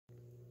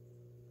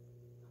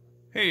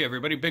Hey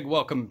everybody, big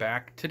welcome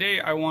back.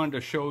 Today I wanted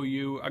to show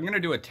you, I'm going to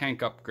do a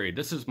tank upgrade.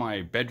 This is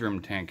my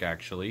bedroom tank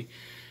actually,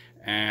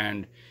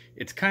 and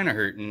it's kind of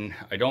hurting.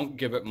 I don't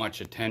give it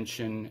much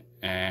attention,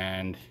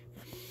 and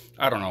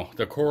I don't know,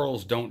 the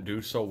corals don't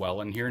do so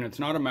well in here, and it's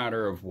not a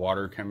matter of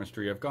water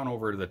chemistry. I've gone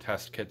over to the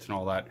test kits and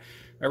all that.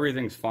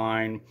 Everything's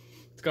fine.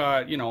 It's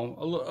got, you know,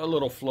 a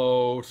little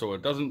flow, so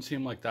it doesn't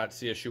seem like that's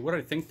the issue. What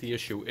I think the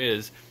issue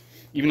is,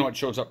 even though it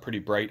shows up pretty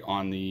bright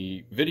on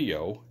the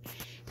video,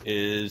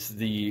 is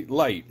the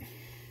light.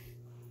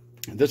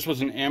 This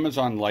was an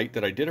Amazon light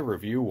that I did a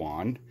review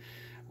on,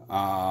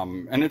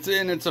 and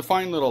it's a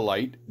fine little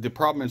light. The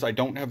problem is I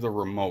don't have the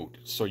remote,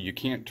 so you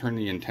can't turn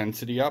the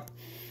intensity up.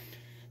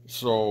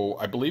 So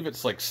I believe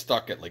it's like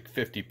stuck at like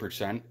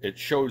 50%. It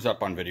shows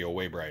up on video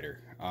way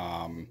brighter.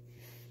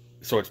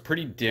 So it's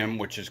pretty dim,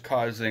 which is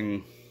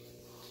causing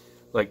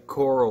like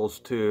corals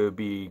to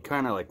be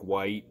kind of like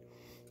white.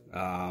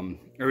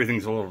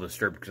 Everything's a little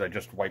disturbed because I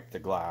just wiped the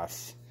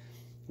glass,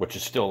 which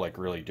is still like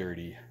really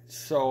dirty.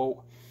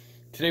 So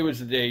today was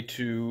the day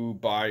to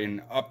buy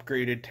an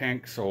upgraded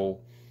tank. So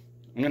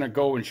I'm gonna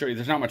go and show you.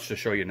 There's not much to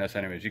show you in this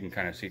anyways. You can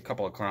kind of see a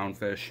couple of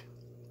clownfish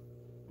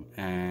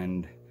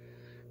and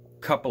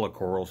a couple of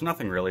corals.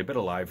 Nothing really, a bit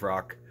of live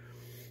rock.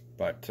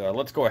 But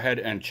let's go ahead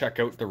and check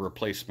out the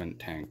replacement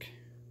tank.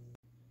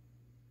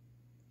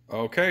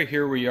 Okay,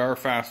 here we are,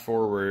 fast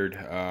forward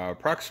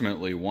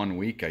approximately 1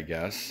 week, I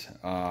guess.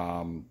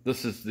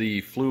 This is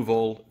the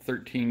Fluval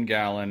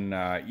 13-gallon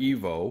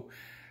Evo,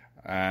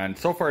 and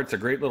so far it's a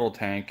great little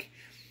tank.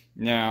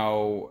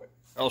 Now,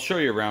 I'll show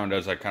you around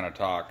as I kind of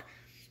talk.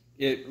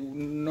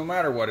 No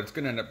matter what, it's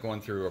going to end up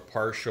going through a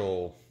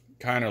partial,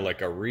 kind of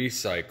like a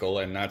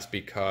recycle, and that's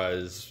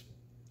because,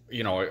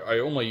 you know, I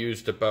only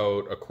used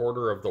about a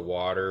quarter of the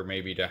water,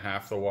 maybe to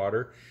half the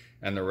water,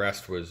 and the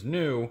rest was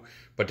new,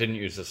 but didn't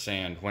use the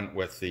sand. Went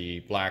with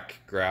the black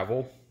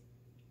gravel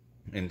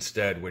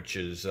instead, which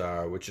is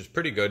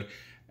pretty good.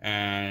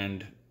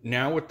 And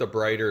now with the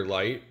brighter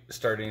light,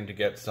 starting to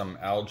get some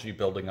algae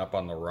building up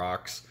on the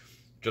rocks,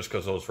 just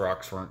because those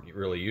rocks weren't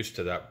really used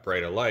to that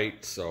brighter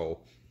light. So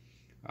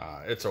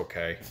it's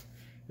okay.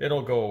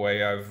 It'll go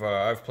away.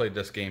 I've played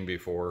this game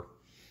before,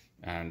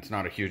 and it's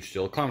not a huge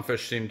deal.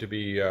 Clownfish seem to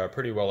be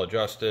pretty well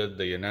adjusted.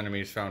 The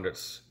anemones found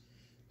its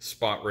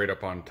spot right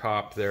up on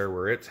top there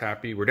where it's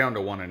happy. We're down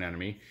to one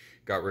anemone.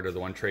 Got rid of the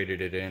one,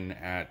 traded it in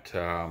at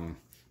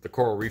the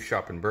Coral Reef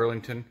shop in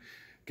Burlington.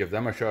 Give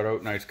them a shout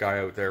out. Nice guy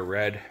out there,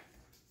 Red.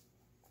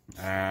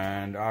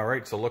 And all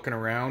right, so looking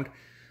around,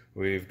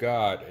 we've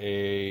got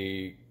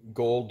a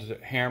gold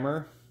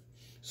hammer,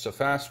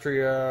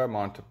 Sophastria,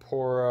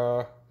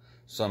 Montipora,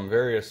 some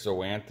various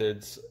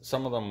zoanthids.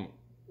 Some of them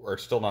are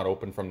still not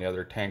open from the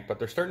other tank, but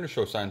they're starting to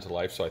show signs of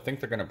life, so I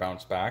think they're going to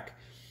bounce back.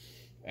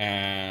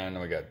 And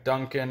then we got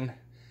Duncan,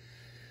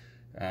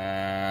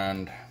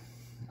 and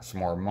some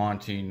more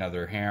Monty,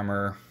 another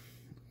hammer,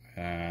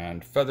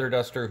 and Feather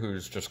Duster,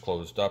 who's just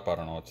closed up. I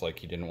don't know, it's like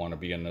he didn't want to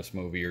be in this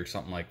movie or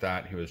something like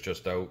that. He was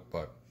just out,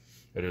 but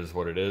it is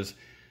what it is.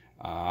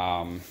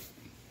 And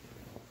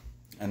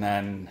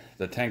then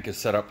the tank is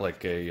set up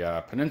like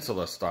a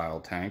peninsula style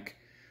tank,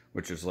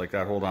 which is like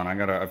that. Hold on,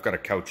 I've got a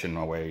couch in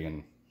my way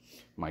and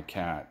my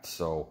cat,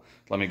 so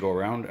let me go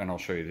around and I'll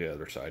show you the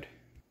other side.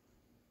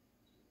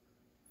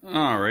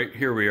 Alright,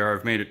 here we are.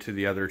 I've made it to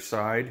the other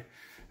side,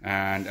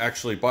 and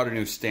actually bought a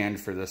new stand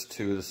for this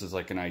too. This is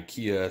like an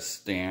IKEA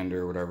stand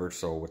or whatever,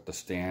 so with the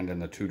stand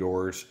and the two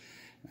doors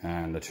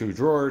and the two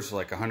drawers,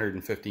 like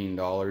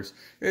 $115.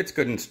 It's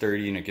good and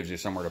sturdy, and it gives you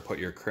somewhere to put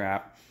your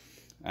crap.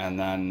 And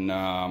then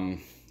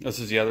this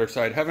is the other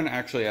side. Haven't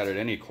actually added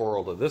any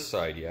coral to this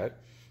side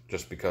yet,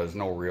 just because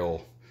no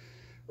real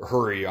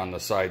hurry on the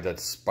side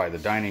that's by the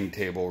dining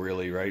table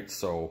really, right?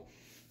 So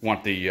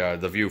want the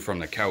view from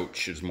the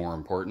couch is more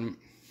important.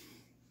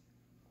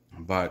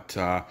 But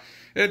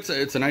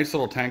it's a nice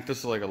little tank. This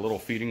is like a little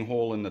feeding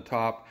hole in the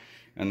top,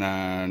 and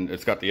then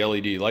it's got the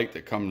LED light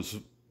that comes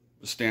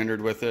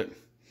standard with it.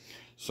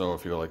 So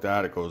if you go like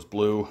that, it goes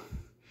blue,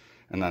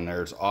 and then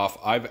there's off.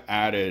 I've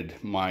added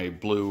my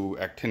blue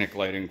actinic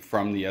lighting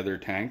from the other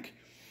tank,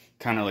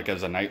 kind of like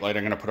as a night light.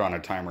 I'm going to put on a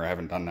timer. I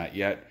haven't done that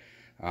yet.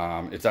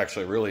 It's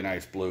actually really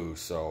nice blue,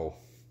 so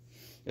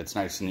it's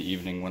nice in the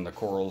evening when the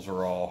corals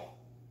are all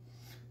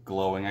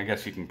glowing. I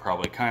guess you can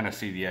probably kind of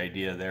see the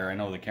idea there. I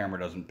know the camera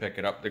doesn't pick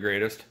it up the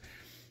greatest,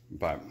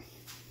 but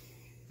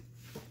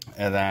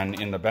and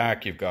then in the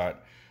back you've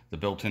got the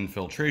built-in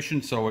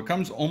filtration, so it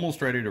comes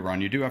almost ready to run.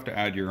 You do have to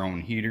add your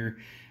own heater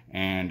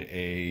and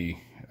a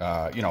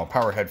you know,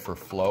 power head for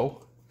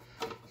flow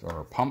or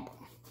a pump.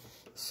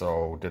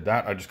 So did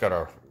that. I just got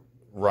to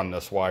run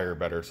this wire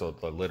better so that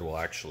the lid will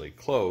actually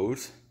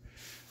close.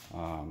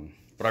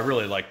 But I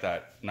really like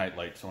that night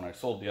light, so when I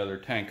sold the other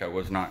tank, I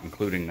was not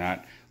including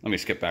that. Let me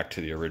skip back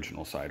to the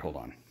original side. Hold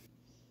on.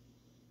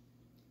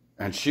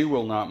 And she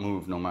will not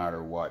move no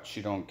matter what. She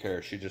don't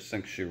care. She just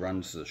thinks she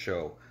runs the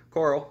show.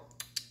 Coral,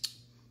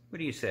 what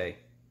do you say?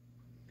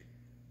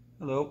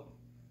 Hello.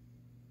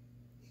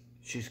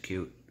 She's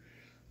cute.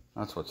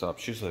 That's what's up.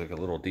 She's like a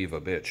little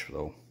diva bitch,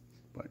 though.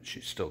 But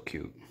she's still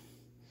cute.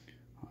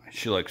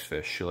 She likes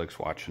fish. She likes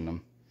watching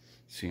them,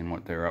 seeing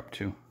what they're up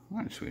to.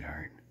 Oh,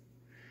 sweetheart.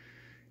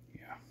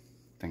 Yeah,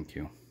 thank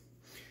you.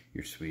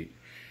 You're sweet.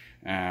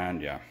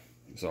 And yeah,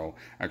 so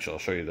actually I'll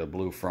show you the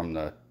blue from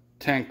the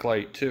tank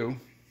light too.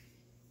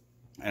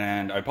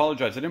 And I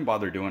apologize, I didn't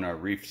bother doing a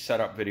reef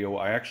setup video.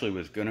 I actually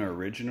was gonna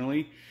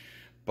originally,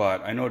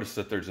 but I noticed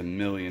that there's a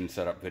million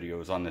setup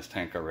videos on this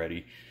tank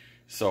already.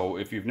 So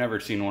if you've never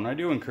seen one, I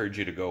do encourage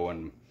you to go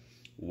and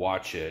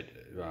watch it.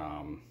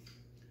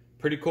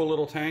 Pretty cool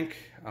little tank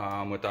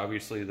with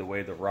obviously the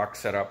way the rock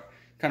setup.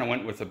 Kind of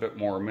went with a bit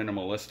more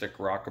minimalistic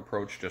rock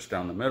approach just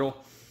down the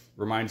middle.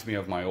 Reminds me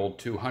of my old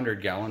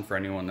 200 gallon for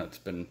anyone that's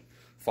been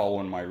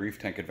following my reef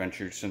tank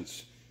adventures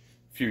since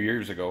a few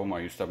years ago. I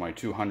used to have my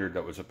 200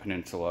 that was a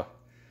Peninsula,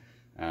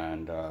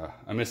 and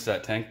I miss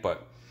that tank,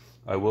 but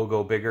I will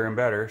go bigger and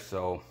better.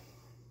 So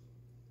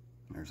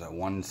there's that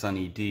one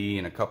Sunny D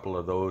and a couple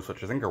of those,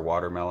 which I think are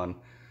watermelon,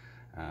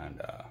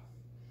 and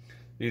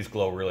these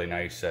glow really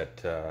nice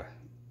at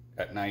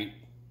night.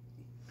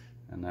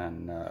 And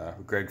then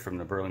Greg from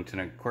the Burlington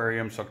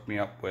Aquarium hooked me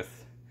up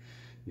with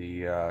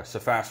the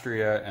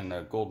Cephastria and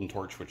the Golden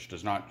Torch, which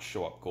does not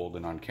show up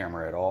golden on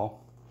camera at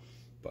all,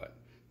 but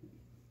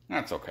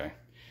that's okay.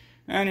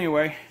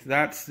 Anyway,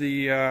 that's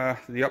the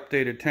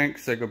updated tank.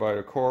 Say goodbye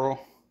to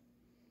Coral.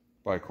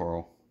 Bye,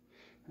 Coral.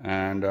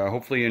 And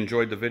hopefully you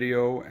enjoyed the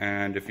video.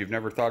 And if you've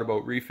never thought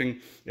about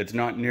reefing, it's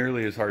not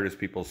nearly as hard as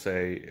people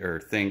say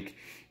or think.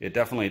 It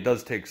definitely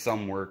does take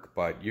some work,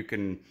 but you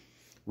can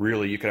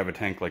have a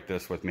tank like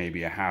this with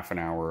maybe a half an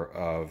hour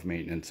of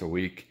maintenance a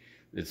week.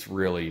 It's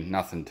really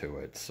nothing to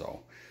it,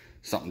 so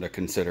something to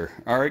consider.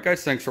 All right,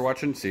 guys, thanks for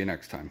watching. See you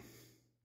next time.